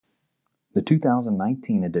The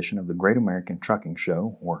 2019 edition of the Great American Trucking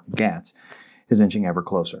Show, or GATS, is inching ever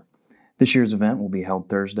closer. This year's event will be held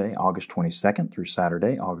Thursday, August 22nd through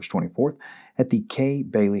Saturday, August 24th at the K.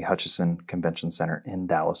 Bailey Hutchison Convention Center in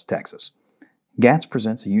Dallas, Texas. GATS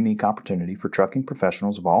presents a unique opportunity for trucking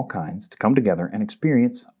professionals of all kinds to come together and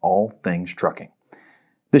experience all things trucking.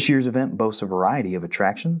 This year's event boasts a variety of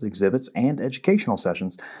attractions, exhibits, and educational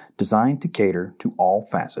sessions designed to cater to all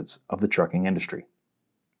facets of the trucking industry.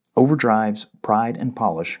 Overdrive's Pride and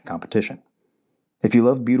Polish competition. If you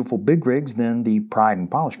love beautiful big rigs, then the Pride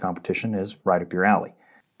and Polish competition is right up your alley.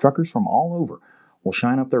 Truckers from all over will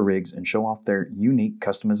shine up their rigs and show off their unique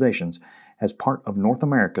customizations as part of North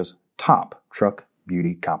America's top truck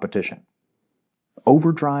beauty competition.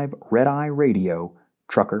 Overdrive Red Eye Radio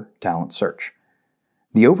Trucker Talent Search.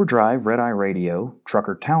 The Overdrive Red Eye Radio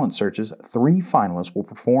Trucker Talent Search's 3 finalists will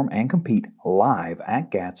perform and compete live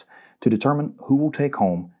at GATS to determine who will take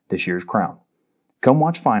home this year's crown. Come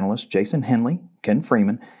watch finalists Jason Henley, Ken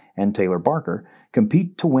Freeman, and Taylor Barker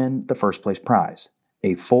compete to win the first place prize,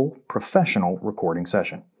 a full professional recording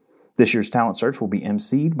session. This year's talent search will be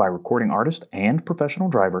emceed by recording artist and professional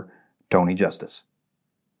driver Tony Justice.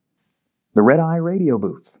 The Red Eye Radio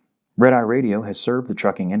Booth. Red Eye Radio has served the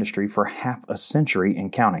trucking industry for half a century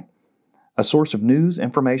and counting. A source of news,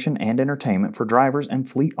 information, and entertainment for drivers and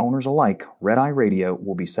fleet owners alike, Red Eye Radio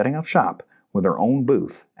will be setting up shop with their own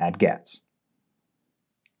booth at GATS.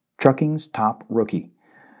 Trucking's Top Rookie.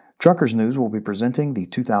 Truckers News will be presenting the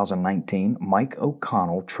 2019 Mike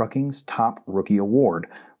O'Connell Trucking's Top Rookie Award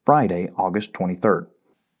Friday, August 23rd.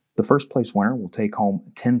 The first place winner will take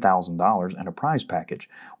home $10,000 and a prize package,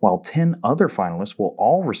 while 10 other finalists will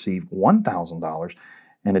all receive $1,000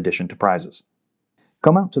 in addition to prizes.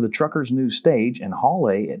 Come out to the Truckers News stage in Hall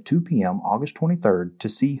A at 2 p.m. August 23rd to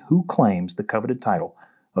see who claims the coveted title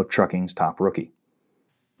of Trucking's Top Rookie.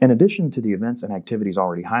 In addition to the events and activities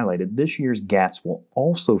already highlighted, this year's GATS will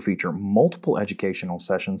also feature multiple educational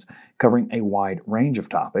sessions covering a wide range of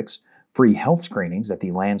topics, free health screenings at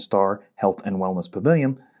the Landstar Health and Wellness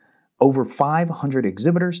Pavilion, over 500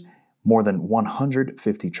 exhibitors, more than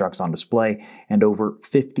 150 trucks on display, and over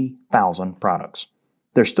 50,000 products.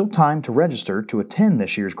 There's still time to register to attend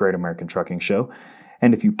this year's Great American Trucking Show,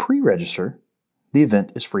 and if you pre-register, the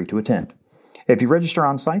event is free to attend. If you register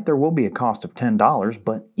on site, there will be a cost of $10,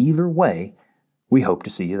 but either way, we hope to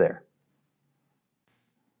see you there.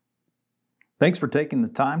 Thanks for taking the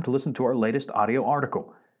time to listen to our latest audio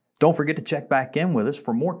article. Don't forget to check back in with us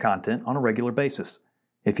for more content on a regular basis.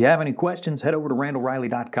 If you have any questions, head over to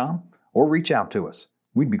randallriley.com or reach out to us.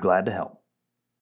 We'd be glad to help.